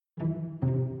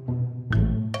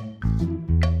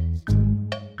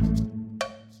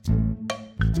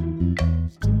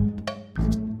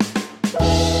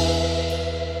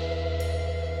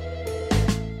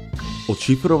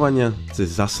šifrovania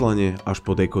cez zaslanie až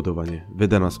po dekodovanie.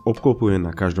 Veda nás obklopuje na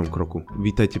každom kroku.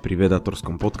 Vítajte pri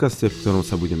vedatorskom podcaste, v ktorom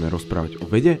sa budeme rozprávať o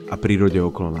vede a prírode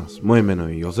okolo nás. Moje meno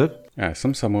je Jozef. Ja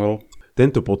som Samuel.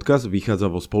 Tento podcast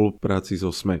vychádza vo spolupráci so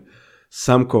SME.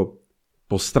 Samko,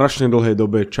 po strašne dlhej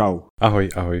dobe čau. Ahoj,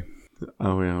 ahoj.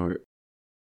 Ahoj, ahoj.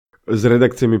 Z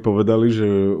redakcie mi povedali, že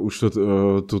už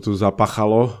to tu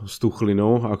zapachalo s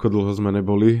tuchlinou, ako dlho sme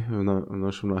neboli na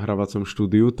našom nahrávacom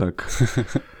štúdiu, tak...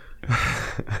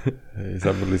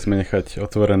 Zabudli sme nechať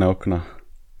otvorené okna.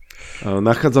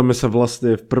 Nachádzame sa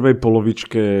vlastne v prvej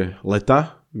polovičke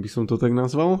leta, by som to tak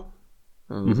nazval.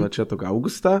 Začiatok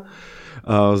augusta.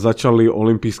 Začali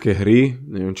olympijské hry,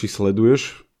 neviem, či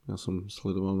sleduješ. Ja som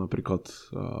sledoval napríklad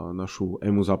našu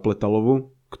Emu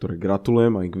Zapletalovú, ktorej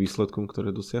gratulujem aj k výsledkom, ktoré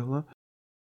dosiahla.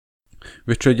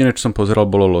 Vieš čo, jediné, čo som pozeral,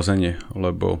 bolo lozenie,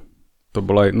 lebo to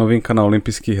bola aj novinka na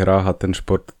olympijských hrách a ten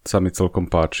šport sa mi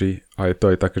celkom páči. A je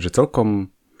to aj také, že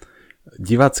celkom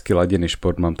divácky ladený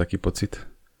šport, mám taký pocit.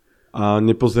 A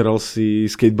nepozeral si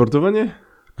skateboardovanie?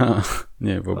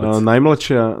 Nie, vôbec.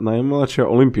 Najmladšia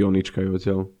olympionička je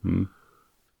odtiaľ.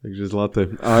 Takže zlaté.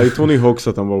 A aj Tony Hawk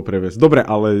sa tam bol previesť. Dobre,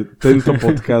 ale tento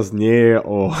podcast nie je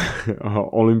o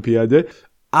olympiáde.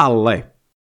 Ale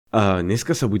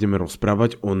dneska sa budeme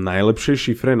rozprávať o najlepšej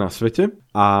šifre na svete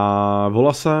a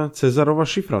volá sa Cezarova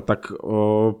šifra. Tak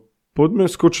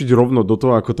poďme skočiť rovno do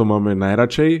toho, ako to máme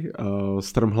najradšej,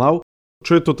 strmhlav.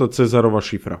 Čo je to tá Cezarova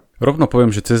šifra? Rovno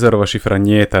poviem, že Cezarova šifra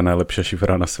nie je tá najlepšia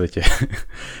šifra na svete.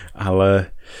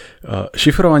 Ale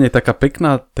šifrovanie je taká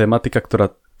pekná tematika,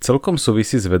 ktorá celkom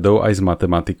súvisí s vedou aj s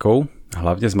matematikou,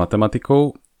 hlavne s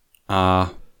matematikou,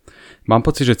 a mám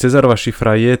pocit, že Cezarova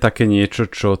šifra je také niečo,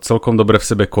 čo celkom dobre v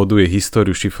sebe koduje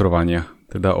históriu šifrovania,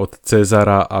 teda od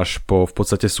Cezara až po v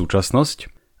podstate súčasnosť.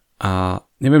 A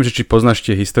neviem, že či poznáš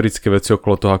tie historické veci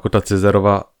okolo toho, ako tá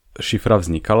Cezarova šifra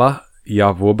vznikala. Ja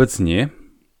vôbec nie,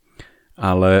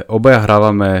 ale obaja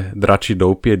hrávame dračí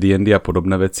doupie, D&D a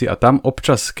podobné veci a tam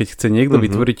občas, keď chce niekto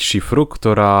vytvoriť šifru,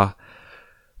 ktorá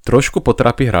trošku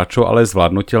potrápi hráčov, ale je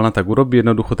zvládnutelná, tak urobí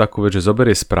jednoducho takú vec, že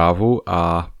zoberie správu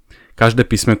a každé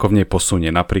písmenko v nej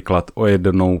posunie, napríklad o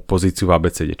jednu pozíciu v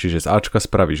abecede. Čiže z Ačka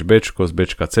spravíš Bčko, z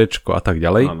Bčka Cčko a tak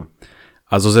ďalej. Áno.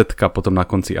 A zo Zka potom na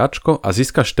konci Ačko a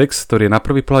získaš text, ktorý je na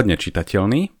prvý pohľad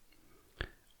nečitateľný,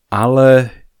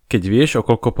 ale keď vieš, o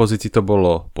koľko pozícií to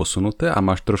bolo posunuté a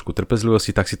máš trošku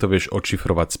trpezlivosti, tak si to vieš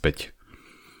odšifrovať späť.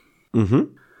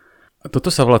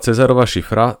 Toto sa volá Cezarova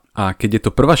šifra a keď je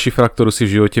to prvá šifra, ktorú si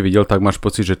v živote videl, tak máš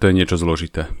pocit, že to je niečo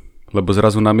zložité. Lebo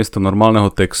zrazu namiesto normálneho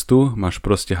textu máš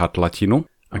proste hatlatinu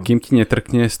a kým ti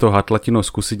netrkne s tou hatlatinou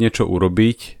skúsiť niečo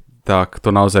urobiť, tak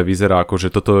to naozaj vyzerá ako,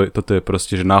 že toto je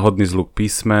proste že náhodný zluk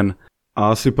písmen.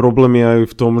 A asi problém je aj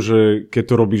v tom, že keď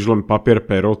to robíš len papier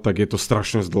pero, tak je to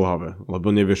strašne zdĺhavé,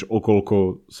 lebo nevieš, o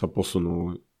koľko sa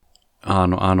posunul.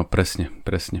 Áno, presne.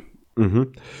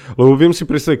 Lebo viem si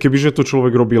predstaviť, kebyže to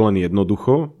človek robí len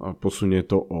jednoducho a posunie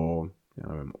to o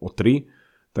 3,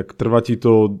 tak trvá ti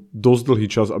to dosť dlhý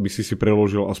čas, aby si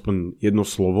preložil aspoň jedno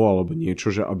slovo alebo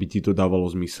niečo, že aby ti to dávalo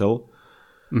zmysel.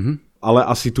 Ale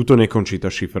asi tuto nekončí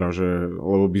tá šifra,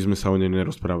 lebo by sme sa o nej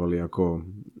nerozprávali ako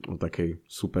o takej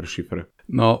super šifre.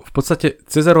 No v podstate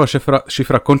Cezarova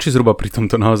šifra končí zhruba pri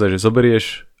tomto naozaj, že zoberieš,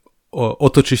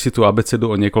 otočíš si tú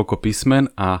abecedu o niekoľko písmen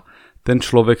a ten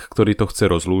človek, ktorý to chce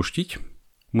rozlúštiť,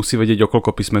 musí vedieť, o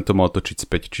koľko písmen to má otočiť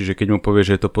späť. Čiže keď mu povie,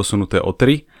 že je to posunuté o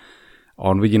 3 a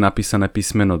on vidí napísané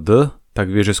písmeno D, tak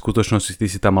vie, že v skutočnosti ty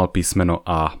si tam mal písmeno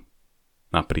A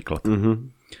napríklad.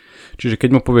 Čiže keď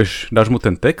mu povieš, dáš mu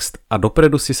ten text a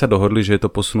dopredu ste sa dohodli, že je to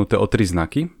posunuté o 3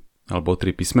 znaky alebo o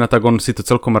 3 písmena, tak on si to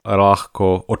celkom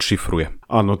ľahko odšifruje.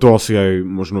 Áno, to asi aj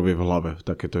možno vie v hlave,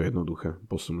 takéto jednoduché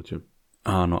posunutie.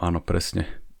 Áno, presne.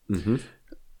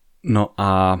 No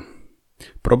a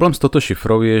problém s touto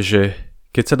šifrou je, že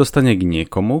keď sa dostane k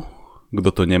niekomu, kto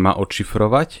to nemá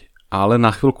odšifrovať, ale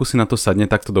na chvíľku si na to sadne,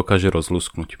 tak to dokáže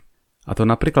rozlúsknuť. A to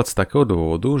napríklad z takého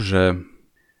dôvodu, že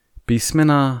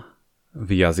písmená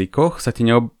v jazykoch sa ti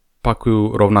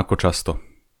neopakujú rovnako často.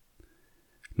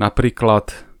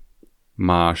 Napríklad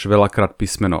máš veľakrát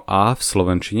písmeno A v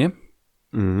slovenčine.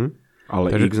 Ale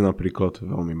X napríklad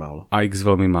veľmi málo. A X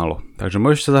veľmi málo. Takže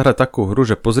môžeš sa zahrať takú hru,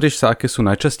 že pozrieš sa, aké sú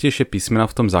najčastejšie písmená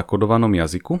v tom zakodovanom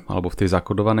jazyku, alebo v tej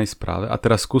zakodovanej správe a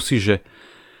teraz skúsiš, že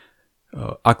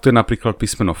ak to je napríklad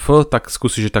písmeno F, tak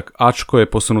skúsiš, že tak Ačko je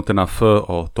posunuté na F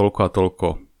o toľko a toľko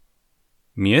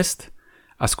miest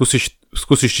a skúsiš,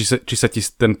 či sa ti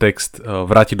ten text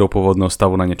vráti do pôvodného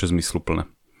stavu na niečo zmysluplné.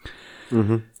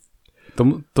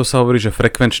 To sa hovorí, že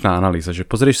frekvenčná analýza, že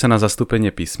pozrieš sa na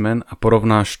zastúpenie písmen a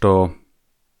porovnáš to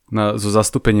so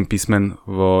zastúpením písmen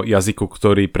v jazyku,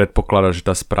 ktorý predpokladá, že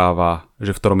tá správa,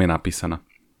 že v ktorom je napísaná.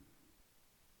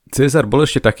 Cezar bol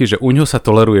ešte taký, že u ňoho sa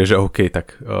toleruje, že OK,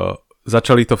 tak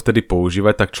začali to vtedy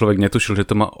používať, tak človek netušil, že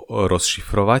to má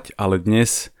rozšifrovať, ale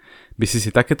dnes by si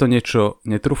takéto niečo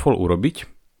netrúfol urobiť,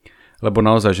 lebo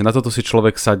naozaj, že na toto si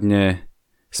človek sadne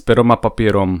s perom a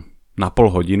papierom na pol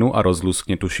hodinu a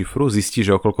rozlúskne tú šifru, zistí,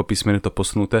 že okoľko písmen je to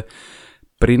posunuté.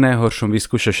 Pri najhoršom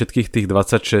vyskúša všetkých tých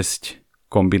 26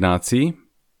 kombinácií,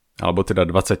 alebo teda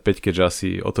 25, keďže asi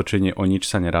otočenie o nič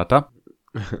sa neráta.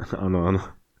 Áno.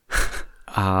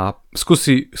 A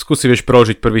skúsi vieš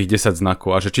preložiť prvých 10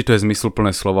 znakov a že či to je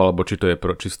zmysluplné slovo, alebo či to je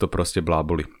čisto proste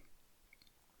bláboli.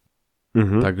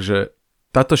 Takže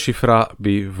táto šifra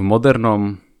by v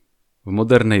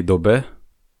modernej dobe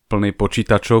plnej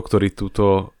počítačov, ktorí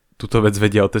túto vec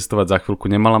vedia otestovať za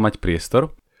chvíľku, nemala mať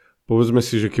priestor. Povedzme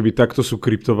si, že keby takto sú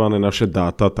kryptované naše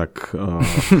dáta, tak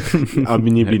aby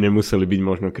by nemuseli byť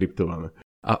možno kryptované.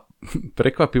 A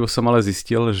prekvapivo som ale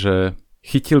zistil, že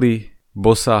chytili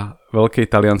bossa veľkej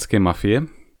talianskej mafie,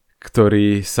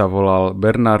 ktorý sa volal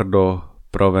Bernardo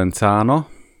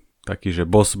Provenzano, taký, že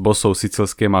bossov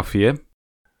sicilskej mafie.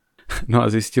 No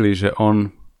a zistili, že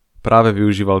on práve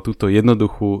využíval túto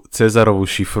jednoduchú Cezarovú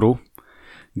šifru,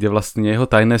 kde vlastne jeho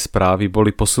tajné správy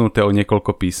boli posunuté o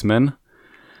niekoľko písmen.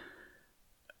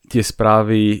 Tie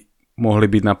správy mohli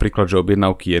byť napríklad, že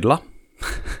objednávky jedla,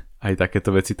 aj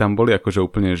takéto veci tam boli, akože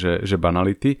úplne, že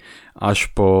banality,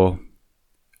 až po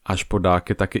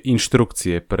také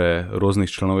inštrukcie pre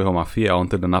rôznych členov jeho mafie a on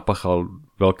teda napáchal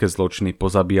veľké zločiny,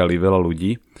 pozabíjali veľa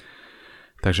ľudí.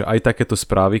 Takže aj takéto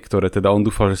správy, ktoré teda on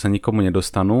dúfal, že sa nikomu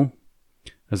nedostanú,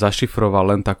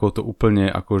 zašifroval len takouto úplne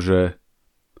akože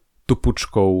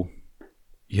tupučkou,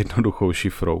 jednoduchou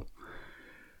šifrou.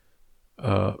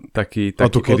 A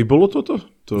to kedy bolo toto?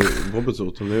 To vôbec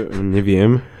o tom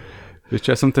neviem. Vieš čo,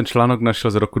 ja som ten článok našiel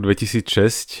z roku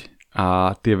 2006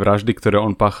 a tie vraždy, ktoré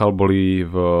on páchal, boli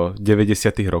v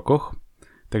 90. rokoch,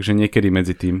 takže niekedy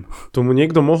medzi tým. Tomu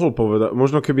niekto mohol povedať,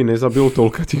 možno keby nezabil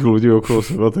toľka tých ľudí okolo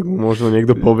seba, tak mu možno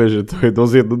niekto povie, že to je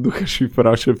dosť jednoduchá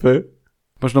šifra, šefe.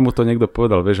 Možno mu to niekto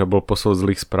povedal, vieš, a bol posol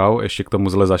zlých správ, ešte k tomu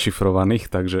zle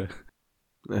zašifrovaných, takže...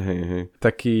 Hej.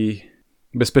 Taký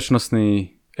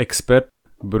bezpečnostný expert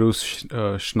Bruce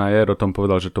Schneier o tom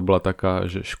povedal, že to bola taká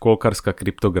že škôlkarská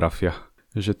kryptografia.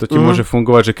 Že to ti môže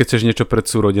fungovať, že keď chceš niečo pred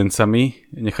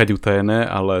súrodencami, nechať utajené,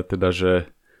 ale teda,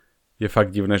 že je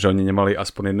fakt divné, že oni nemali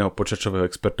aspoň jedného počítačového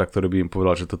experta, ktorý by im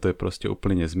povedal, že toto je proste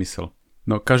úplný nezmysel.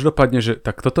 No každopádne, že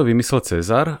tak toto vymyslel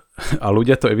Cezar a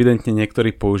ľudia to evidentne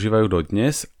niektorí používajú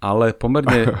dodnes, ale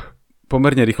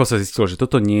pomerne rýchlo sa zistilo, že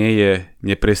toto nie je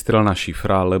nepriestrelná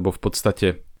šifra, lebo v podstate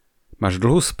máš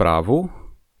dlhú správu,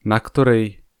 na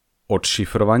ktorej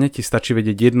odšifrovanie ti stačí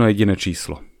vedieť jedno jediné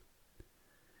číslo.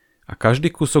 A každý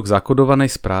kúsok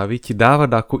zakodovanej správy ti dáva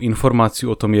takú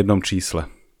informáciu o tom jednom čísle.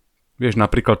 Vieš,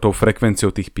 napríklad tou frekvenciou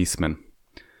tých písmen.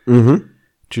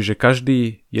 Čiže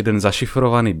každý jeden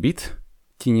zašifrovaný bit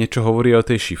ti niečo hovorí o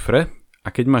tej šifre a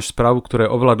keď máš správu, ktorá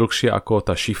je oveľa dlhšia ako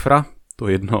tá šifra, to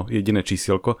jedno jediné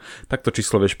čísielko, tak to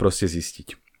číslo vieš proste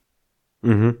zistiť.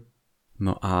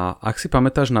 No a ak si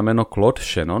pamätáš na meno Claude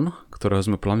Shannon, ktorého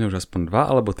sme podľa mňa už aspoň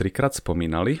 2 alebo 3 krát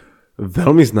spomínali.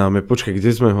 Veľmi známe, počkaj,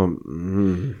 kde sme ho...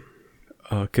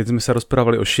 Keď sme sa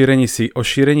rozprávali o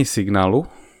šírení signálu.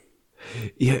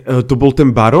 To bol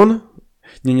ten baron?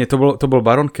 Nie, to bol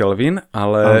baron Kelvin,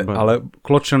 ale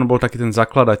Claude Shannon bol taký ten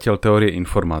zakladateľ teórie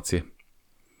informácie.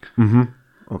 Okay.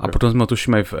 A potom sme ho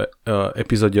tuším aj v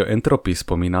epizóde o entropii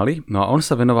spomínali. No a on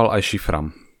sa venoval aj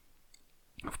šifram.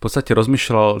 V podstate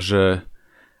rozmýšľal, že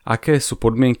aké sú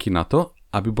podmienky na to,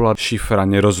 aby bola šifra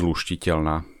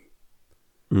nerozlúštiteľná.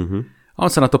 A on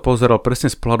sa na to pozeral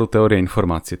presne z pohľadu teórie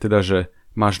informácie, teda, že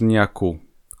máš nejakú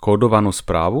kódovanú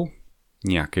správu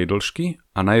nejakej dĺžky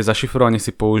a na jej zašifrovanie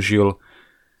si použil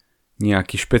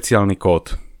nejaký špeciálny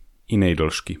kód inej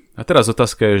dĺžky. A teraz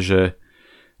otázka je, že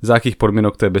za akých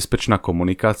podmienok to je bezpečná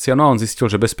komunikácia. No a on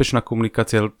zistil, že bezpečná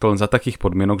komunikácia je to len za takých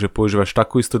podmienok, že používaš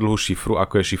takú istú dlhú šifru,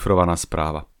 ako je šifrovaná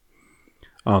správa.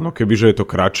 Áno, kebyže je to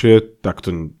kratšie, tak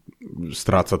to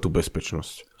stráca tú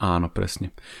bezpečnosť. Áno,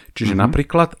 presne. Čiže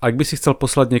napríklad, ak by si chcel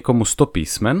poslať niekomu 100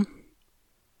 písmen,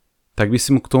 tak by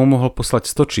si mu k tomu mohol poslať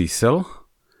 100 čísel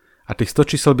a tých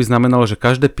 100 čísel by znamenalo, že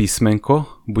každé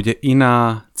písmenko bude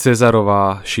iná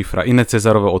Cezarová šifra, iné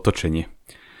Cezarové otočenie.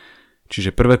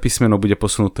 Čiže prvé písmeno bude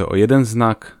posunuté o 1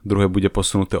 znak, druhé bude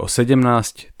posunuté o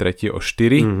 17, tretie o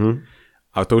 4.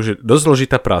 A to už je dosť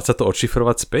zložitá práca to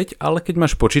odšifrovať späť, ale keď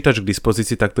máš počítač k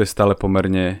dispozícii, tak to je stále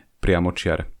pomerne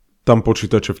priamočiare. Tam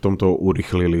počítače v tomto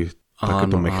urychlili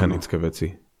takéto mechanické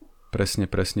veci.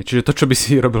 Presne. Čiže to, čo by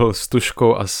si robil s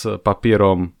tužkou a s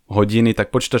papierom hodiny,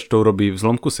 tak počítač to urobí v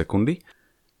zlomku sekundy.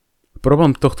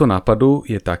 Problém tohto nápadu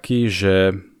je taký,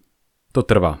 že to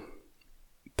trvá.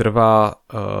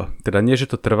 Teda nie, že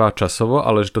to trvá časovo,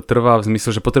 ale že to trvá v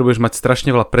zmysle, že potrebuješ mať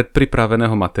strašne veľa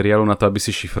predpripraveného materiálu na to, aby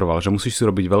si šifroval. Že musíš si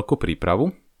robiť veľkú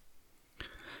prípravu.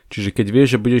 Čiže keď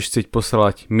vieš, že budeš chcieť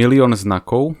poslať 1 000 000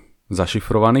 znakov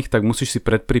zašifrovaných, tak musíš si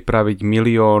predpripraviť 1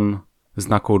 000 000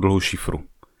 znakov dlhú šifru.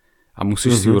 A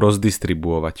musíš si ju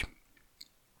rozdistribuovať.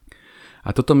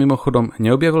 A toto mimochodom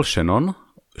neobjavil Shannon.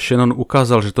 Shannon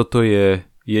ukázal, že toto je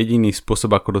jediný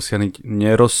spôsob, ako dosiahnuť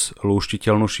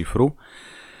nerozlúštiteľnú šifru.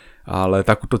 Ale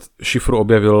takúto šifru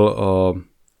objavil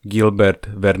Gilbert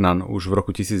Vernon už v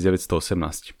roku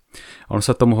 1918. On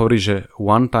sa tomu hovorí, že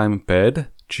one-time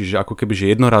pad, čiže ako keby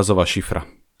že jednorazová šifra.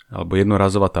 Alebo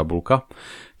jednorazová tabulka.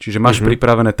 Čiže máš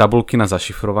pripravené tabulky na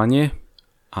zašifrovanie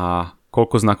a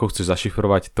koľko znakov chceš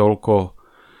zašifrovať,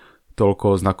 toľko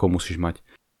znakov musíš mať.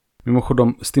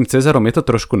 Mimochodom, s tým Cezarom je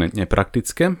to trošku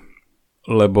nepraktické,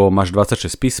 lebo máš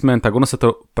 26 písmen, tak ono sa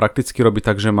to prakticky robí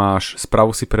tak, že máš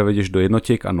správu si prevedieš do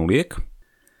jednotiek a nuliek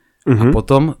a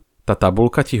potom tá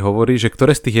tabuľka ti hovorí, že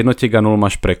ktoré z tých jednotiek a nul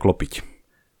máš preklopiť.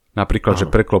 Napríklad, že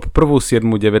preklop 1., 7.,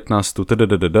 19.,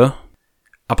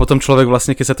 a potom človek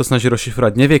vlastne, keď sa to snaží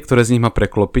rozšifrovať, nevie, ktoré z nich má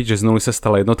preklopiť, že z nuly sa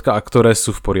stala jednotka a ktoré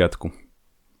sú v poriadku.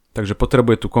 Takže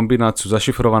potrebuje tú kombináciu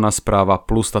zašifrovaná správa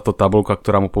plus táto tabuľka,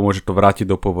 ktorá mu pomôže to vrátiť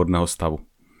do pôvodného stavu.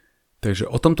 Takže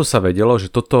o tomto sa vedelo,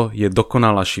 že toto je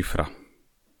dokonalá šifra.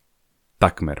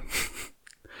 Takmer.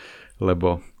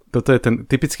 Lebo toto je ten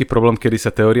typický problém, kedy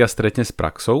sa teória stretne s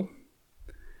praxou.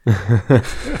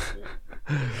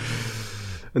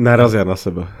 Narazia na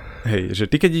seba. Hej,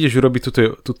 že ty keď ideš urobiť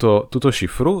túto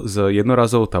šifru s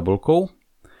jednorazovou tabuľkou,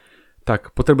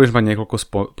 tak potrebuješ mať niekoľko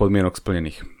podmienok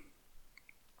splnených.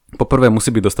 Poprvé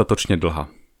musí byť dostatočne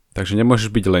dlhá. Takže nemôžeš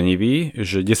byť lenivý,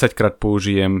 že 10 krát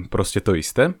použijem proste to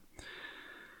isté.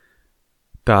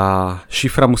 Tá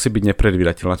šifra musí byť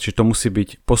nepredvídateľná, čiže to musí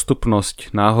byť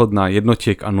postupnosť náhodná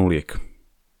jednotiek a nuliek.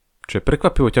 Čo je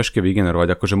prekvapivo ťažké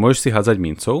vygenerovať, akože môžeš si hádzať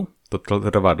mincov, to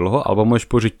trvá dlho, alebo môžeš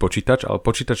použiť počítač, ale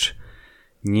počítač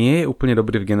nie je úplne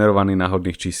dobrý v generovaní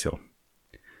náhodných čísel.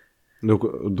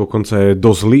 Dokonca je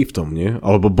dosť zlý v tom, nie?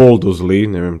 Alebo bol dosť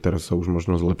zlý, neviem, teraz sa už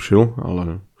možno zlepšil,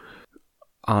 ale...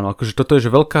 Áno, akože toto je že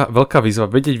veľká výzva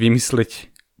vedieť vymyslieť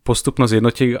postupnosť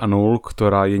jednotiek a nul,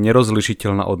 ktorá je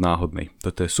nerozlišiteľná od náhodnej.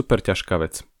 Toto je super ťažká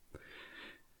vec.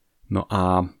 No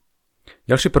a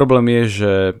ďalší problém je,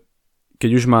 že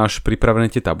keď už máš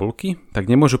pripravené tie tabulky, tak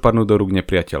nemôžu padnúť do rúk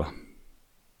nepriateľa.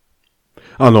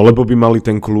 Áno, lebo by mali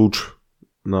ten kľúč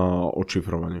na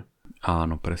odšifrovanie.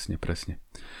 Áno, presne.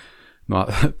 No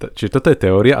a čiže toto je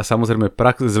teória a samozrejme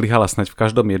prax zlyhala snať v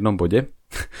každom jednom bode.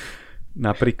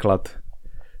 Napríklad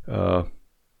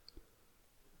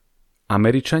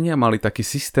Američania mali taký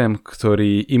systém,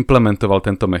 ktorý implementoval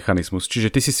tento mechanizmus.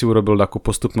 Čiže ty si urobil takú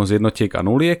postupnosť jednotiek a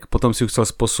nuliek, potom si ju chcel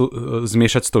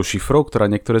zmiešať s tou šifrou,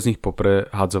 ktorá niektoré z nich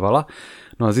poprehádzovala.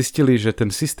 No a zistili, že ten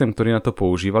systém, ktorý na to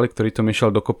používali, ktorý to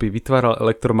miešal dokopy, vytváral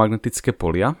elektromagnetické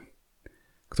polia,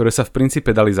 ktoré sa v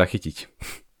princípe dali zachytiť.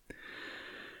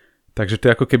 Takže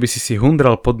to je ako keby si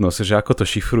hundral pod nos, že ako to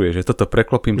šifruje, že toto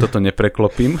preklopím, toto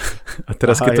nepreklopím. A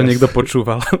teraz keď to niekto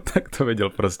počúval, tak to vedel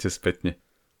proste spätne.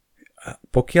 A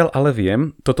pokiaľ ale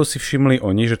viem, toto si všimli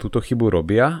oni, že túto chybu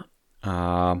robia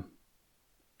a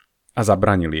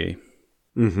zabránili jej.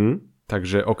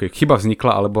 Takže chyba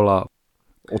vznikla, ale bola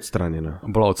odstranená.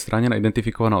 Bola odstranená,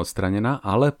 identifikovaná, odstranená,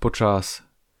 ale počas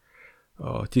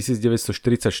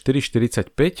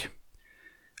 1944-45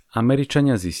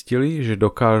 Američania zistili, že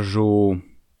dokážu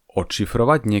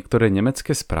odšifrovať niektoré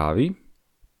nemecké správy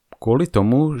kvôli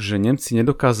tomu, že Nemci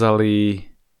nedokázali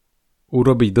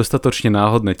urobiť dostatočne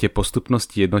náhodné tie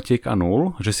postupnosti jednotiek a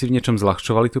nul, že si v niečom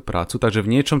zľahčovali tú prácu, takže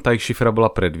v niečom tá ich šifra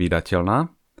bola predvídateľná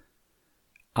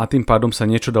a tým pádom sa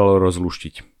niečo dalo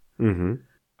rozlúštiť.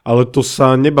 Ale to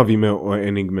sa nebavíme o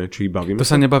Enigme, či bavíme? To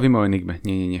sa nebavíme o Enigme,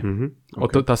 nie.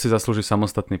 Okay. Tá si zaslúži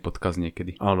samostatný podcast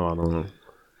niekedy. Áno.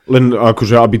 Len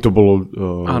akože, aby to bolo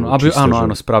čisté,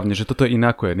 áno, správne, že toto je iné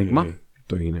ako Enigma.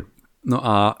 To je iné. No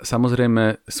a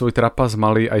samozrejme svoj trapas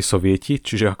mali aj Sovieti,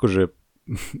 čiže akože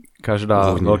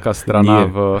každá veľká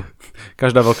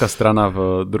strana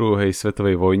v druhej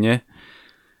svetovej vojne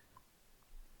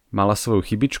mala svoju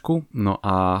chybičku, no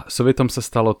a Sovietom sa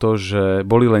stalo to, že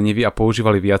boli leniví a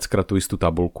používali viackrát tú istú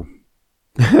tabuľku.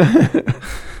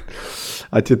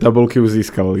 A tie tabulky už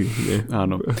získali. Nie?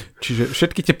 Áno. Čiže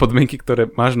všetky tie podmienky,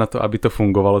 ktoré máš na to, aby to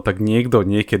fungovalo, tak niekto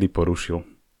niekedy porušil.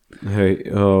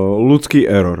 Hej, ľudský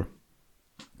error.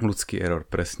 Ľudský error,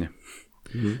 presne.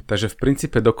 Takže v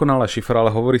princípe dokonalá šifra,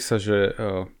 ale hovorí sa, že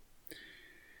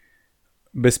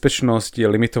bezpečnosť je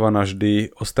limitovaná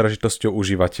vždy ostražitosťou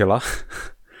užívateľa.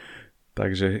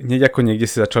 Takže hneď ako niekde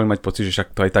si začali mať pocit, že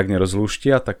však to aj tak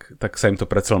nerozlúštia, tak sa im to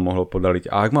predsa mohlo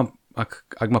podaliť. A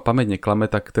ak ma pamäť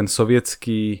neklame, tak ten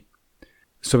sovietský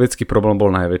problém bol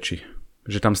najväčší.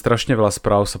 Že tam strašne veľa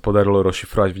správ sa podarilo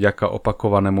rozšifrovať vďaka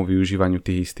opakovanému využívaniu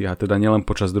tých istých. A teda nielen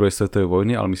počas druhej svetovej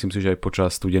vojny, ale myslím si, že aj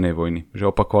počas studenej vojny. Že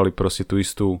opakovali proste tú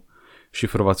istú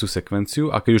šifrovaciu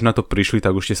sekvenciu a keď už na to prišli,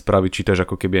 tak už tie správy čítaš,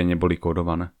 ako keby aj neboli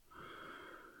kódované.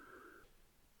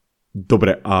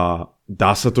 Dobre, a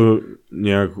dá sa to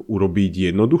nejak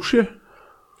urobiť jednoduchšie?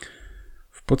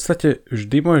 V podstate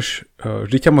vždy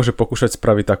ťa môže pokúšať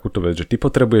spraviť takúto vec, že ty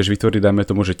potrebuješ vytvoriť, dajme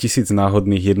tomu, že 1000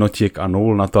 náhodných jednotiek a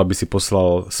nul na to, aby si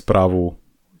poslal správu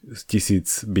s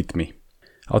 1000 bitmi.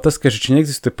 A otázka je, že či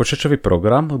neexistuje počítačový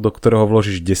program, do ktorého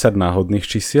vložíš 10 náhodných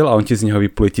čísiel a on ti z neho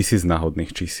vypluje 1000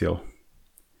 náhodných čísiel.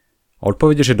 A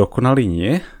odpoveď je, že dokonalý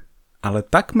nie, ale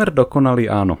takmer dokonalý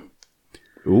áno.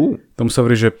 Tomu sa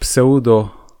hovorí, že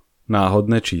pseudo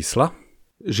náhodné čísla.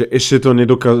 Že ešte to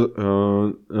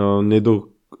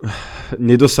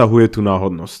nedosahuje tú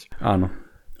náhodnosť. Áno.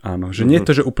 Že nie je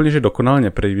to, že úplne že dokonale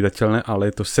nepredvídateľné, ale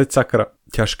je to secakra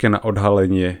ťažké na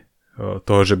odhalenie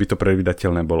toho, že by to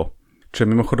predvídateľné bolo. Čo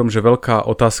je mimochodom, že veľká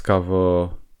otázka v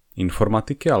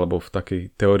informatike alebo v takej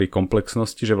teórii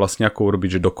komplexnosti, že vlastne ako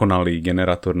urobiť, že dokonalý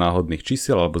generátor náhodných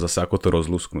čísiel alebo zase ako to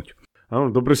rozlúsknuť. Áno,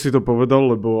 dobre si to povedal,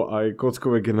 lebo aj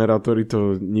kockové generátory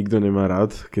to nikto nemá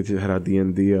rád, keď hrá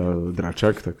D&D a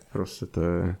dračak, tak proste to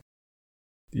je...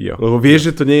 Jo. Lebo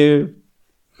vieš, že to nie je...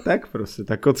 Tak proste,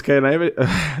 tá kocka je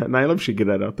najlepší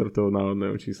generátor toho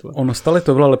náhodného čísla. Ono stále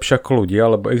to veľa lepšie ako ľudia,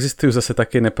 lebo existujú zase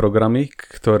také iné programy,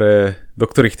 do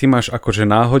ktorých ty máš akože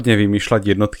náhodne vymýšľať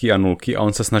jednotky a nulky a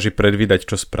on sa snaží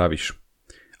predvídať, čo spravíš.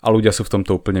 A ľudia sú v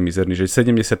tomto úplne mizerní, že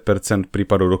 70%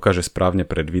 prípadov dokáže správne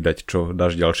predvídať, čo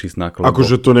dáš ďalší znak. Lebo...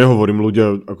 Akože to nehovorím,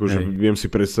 ľudia, akože viem si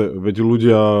predstaviť, veď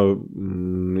ľudia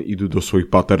idú do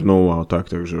svojich patternov a tak,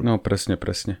 takže... No presne.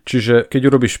 Čiže keď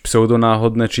urobíš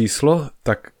pseudonáhodné číslo,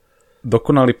 tak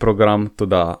dokonalý program to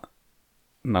dá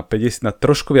na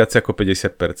trošku viac ako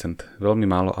 50%. Veľmi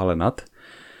málo, ale nad.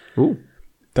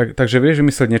 Takže vieš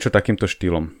vymysleť niečo takýmto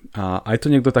štýlom. A aj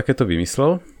to niekto takéto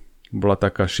vymyslel. Bola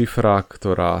taká šifra,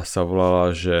 ktorá sa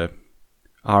volala, že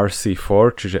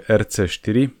RC4, čiže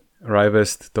RC4.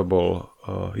 Rivest to bol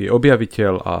jej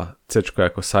objaviteľ a C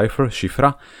ako cipher,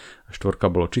 šifra. A 4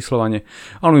 bolo číslovanie.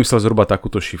 A on vymyslel zhruba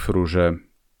takúto šifru, že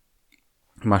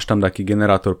máš tam taký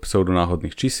generátor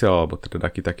pseudonáhodných čísel, alebo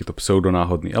teda takýto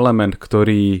pseudonáhodný element,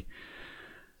 ktorý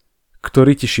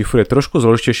ti šifruje trošku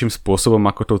zložitejším spôsobom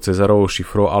ako tou Cezarovou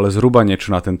šifrou, ale zhruba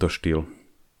niečo na tento štýl.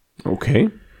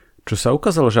 OK. Čo sa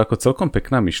ukázalo, že ako celkom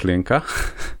pekná myšlienka,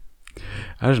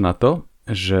 až na to,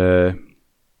 že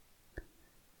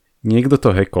niekto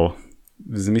to hackol.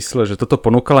 V zmysle, že toto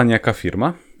ponúkala nejaká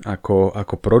firma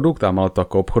ako produkt a mal to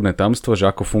ako obchodné tajomstvo, že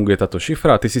ako funguje táto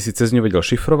šifra a ty si cez ňu vedel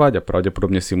šifrovať a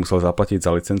pravdepodobne si musel zaplatiť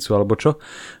za licenciu alebo čo.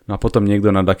 No a potom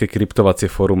niekto na také kryptovacie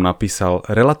fórum napísal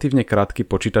relatívne krátky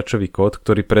počítačový kód,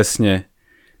 ktorý presne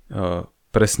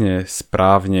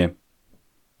správne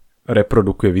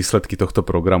reprodukuje výsledky tohto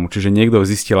programu. Čiže niekto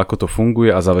zistil, ako to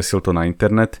funguje a zavesil to na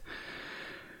internet,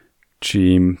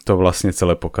 čím to vlastne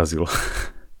celé pokazilo.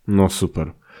 No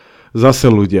super. Zase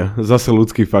ľudia, zase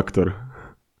ľudský faktor.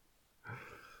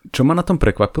 Čo ma na tom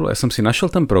prekvapilo, ja som si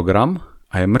našiel ten program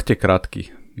a je mŕte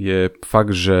krátky. Je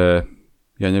fakt, že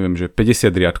ja neviem, že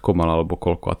 50 riadkov mal alebo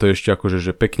koľko. A to je ešte akože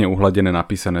že pekne uhladené,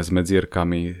 napísané s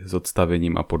medzierkami, s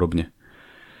odstavením a podobne.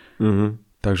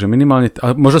 Takže minimálne,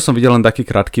 a možno som videl len taký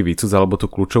krátky výcud alebo tú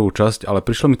kľúčovú časť, ale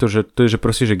prišlo mi to, že to je že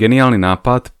proste, že geniálny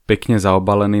nápad, pekne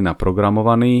zaobalený,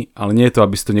 naprogramovaný, ale nie je to,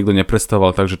 aby si to niekto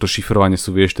nepredstavoval, takže to šifrovanie sú,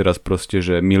 vieš, teraz proste,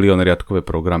 že 1 000 000 riadkové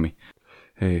programy.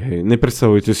 Hej,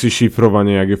 nepredstavujte si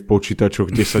šifrovanie, jak je v počítačoch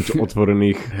 10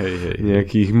 otvorených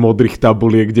nejakých modrých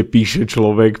tabuliek, kde píše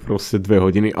človek proste 2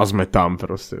 hodiny a sme tam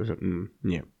proste, že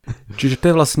nie. Čiže to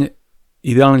je vlastne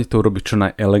ideálne to urobiť čo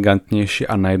najelegantnejšie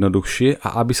a najjednoduchšie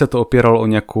a aby sa to opieralo o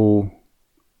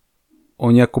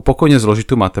nejakú pokojne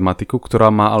zložitú matematiku, ktorá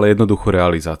má ale jednoduchú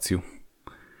realizáciu.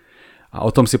 A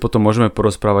o tom si potom môžeme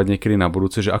porozprávať niekedy na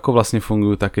budúce, že ako vlastne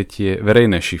fungujú také tie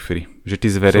verejné šifry. Že ty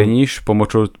zverejníš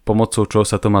pomocou čoho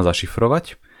sa to má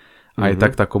zašifrovať a aj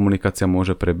tak tá komunikácia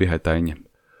môže prebiehať tajne.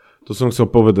 To som chcel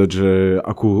povedať, že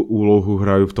akú úlohu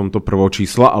hrajú v tomto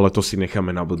prvočísla, ale to si necháme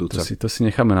na budúce. To si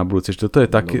necháme na budúce.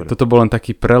 Toto bol len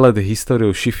taký prelet históriou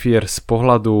šifier z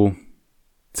pohľadu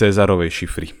Cezarovej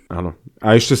šifry. Áno.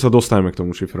 A ešte sa dostaneme k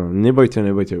tomu šifrovaniu. Nebojte.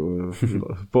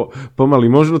 Pomaly.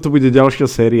 Možno to bude ďalšia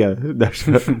séria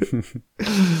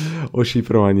o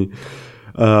šifrovaní.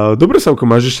 Dobre, Savko,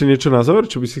 máš ešte niečo na záver,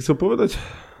 čo by si chcel povedať?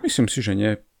 Myslím si, že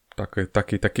nie.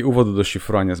 Taký úvod do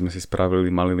šifrovania sme si spravili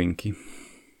malilinky.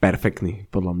 Perfektný,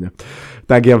 podľa mňa.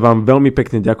 Tak ja vám veľmi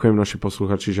pekne ďakujem, naši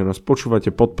posluchači, že nás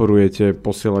počúvate, podporujete,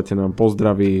 posielate nám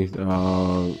pozdraví,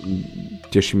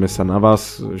 tešíme sa na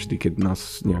vás, vždy keď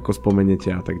nás nejako spomeniete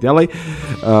a tak ďalej.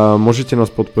 Môžete nás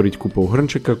podporiť kúpou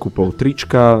hrnčeka, kúpou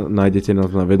trička, nájdete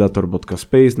nás na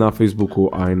vedator.space, na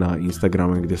Facebooku aj na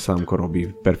Instagrame, kde Sámko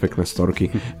robí perfektné storky.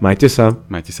 Majte sa.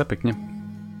 Majte sa pekne.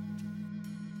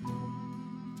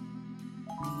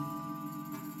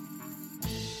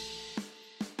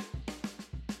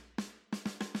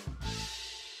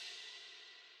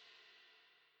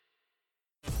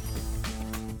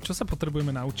 Čo sa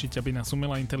potrebujeme naučiť, aby nás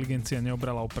umelá inteligencia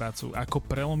neobrala o prácu? Ako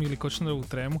prelomili Kočnerovú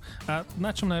trému? A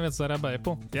na čom najviac zarába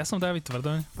Apple? Ja som Dávid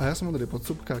Tvrdoň. A ja som Ondrej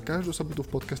Podsúbka a každú sobotu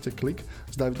v podcaste Klik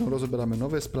s Dávidom rozoberáme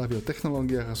nové správy o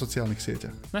technológiách a sociálnych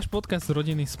sieťach. Náš podcast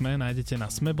Rodiny Sme nájdete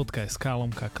na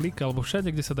sme.sk/klik alebo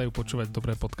všade, kde sa dajú počúvať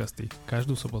dobré podcasty.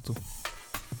 Každú sobotu.